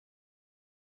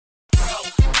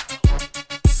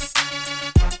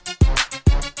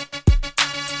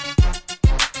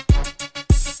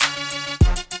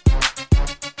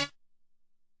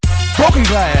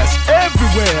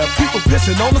everywhere. People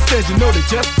pissing on the stage, you know they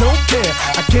just don't care.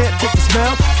 I can't take the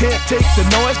smell, can't take the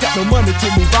noise. Got no money to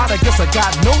move out, I guess I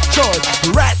got no choice.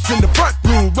 Rats in the front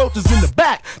room, roaches in the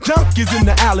back, junkies in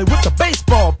the alley with a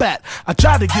baseball bat. I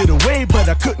tried to get away, but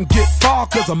I couldn't get far,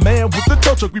 cause a man with a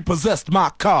tow truck repossessed my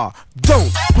car.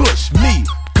 Don't push me,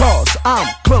 cause I'm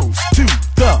close to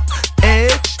the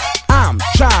edge. I'm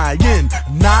trying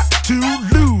not to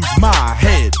lose my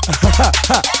head.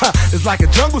 It's like a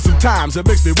jungle sometimes, it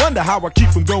makes me wonder how I keep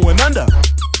from going under.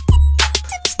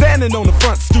 Standing on the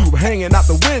front stoop, hanging out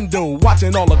the window,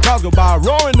 watching all the cars go by,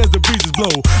 roaring as the breezes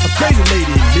blow. A crazy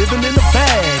lady living in a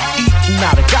bag, eating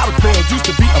out of garbage pails, used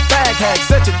to be a fag hag,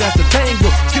 such a dance to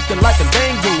tango, skipping like a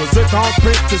dango. A zircon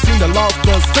princess seemed to lost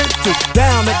her senses.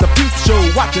 Down at the peep show,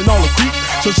 watching all the creeps,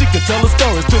 so she could tell her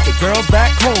stories to the girls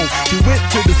back home. She went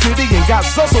to the city and got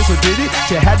so did it.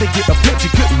 She had to get a pimp,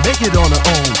 she couldn't make it on her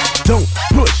own. Don't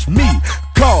push me,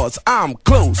 cause I'm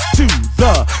close to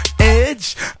the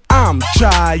edge. I'm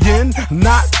trying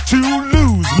not to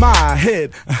lose my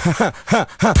head.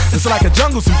 It's like a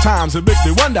jungle sometimes, it makes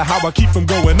me wonder how I keep from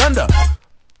going under.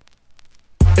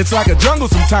 It's like a jungle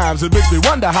sometimes, it makes me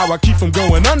wonder how I keep from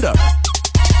going under.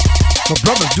 My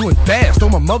brother's doing fast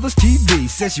on my mother's TV.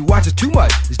 Says she watches too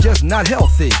much, it's just not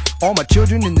healthy. All my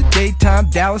children in the daytime,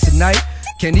 Dallas at night.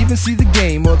 Can't even see the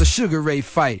game or the Sugar Ray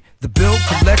fight. The bill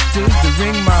collectors, they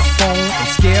ring my phone and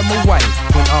scare my wife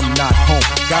when I'm not home.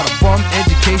 Got a bum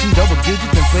education, double digit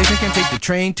inflation. Can't take the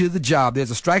train to the job, there's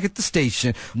a strike at the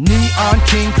station. Neon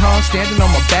King Kong standing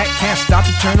on my back, can't stop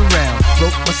to turn around.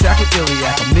 Broke my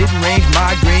sacroiliac, a mid-range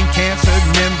migraine, cancer,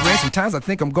 membrane. Sometimes I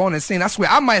think I'm going insane, I swear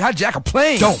I might hijack a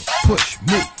plane. Don't push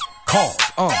me, cause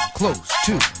I'm close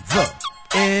to the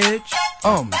edge.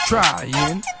 I'm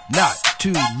trying not to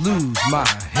lose my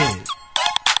head.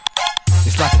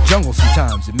 It's like a jungle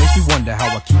sometimes, it makes me wonder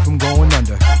how I keep from going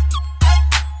under.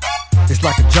 It's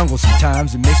like a jungle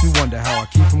sometimes, it makes me wonder how I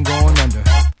keep from going under.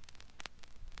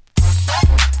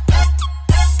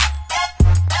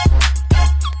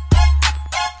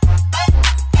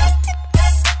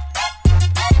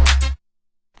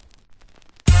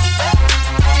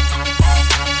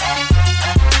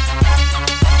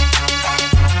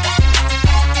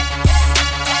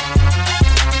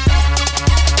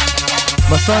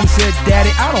 My son said, Daddy,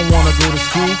 I don't wanna go to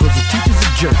school, cause the teacher's a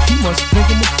jerk. He must think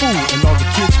I'm a fool, and all the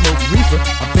kids smoke reefer.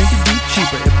 I think it'd be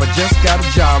cheaper if I just got a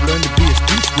job, learn to be a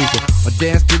street sweeper. Or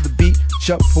dance to the beat,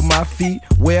 shuffle my feet,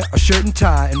 wear a shirt and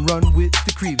tie, and run with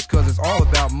the creeps. Cause it's all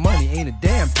about money, ain't a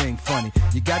damn thing funny.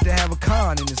 You got to have a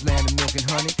con in this land of milk and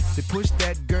honey. They pushed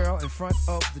that girl in front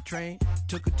of the train,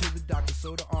 took her to the doctor,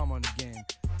 sewed her arm on again.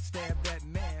 Stabbed that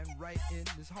man right in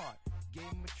his heart, gave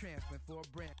him a transplant for a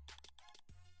brand.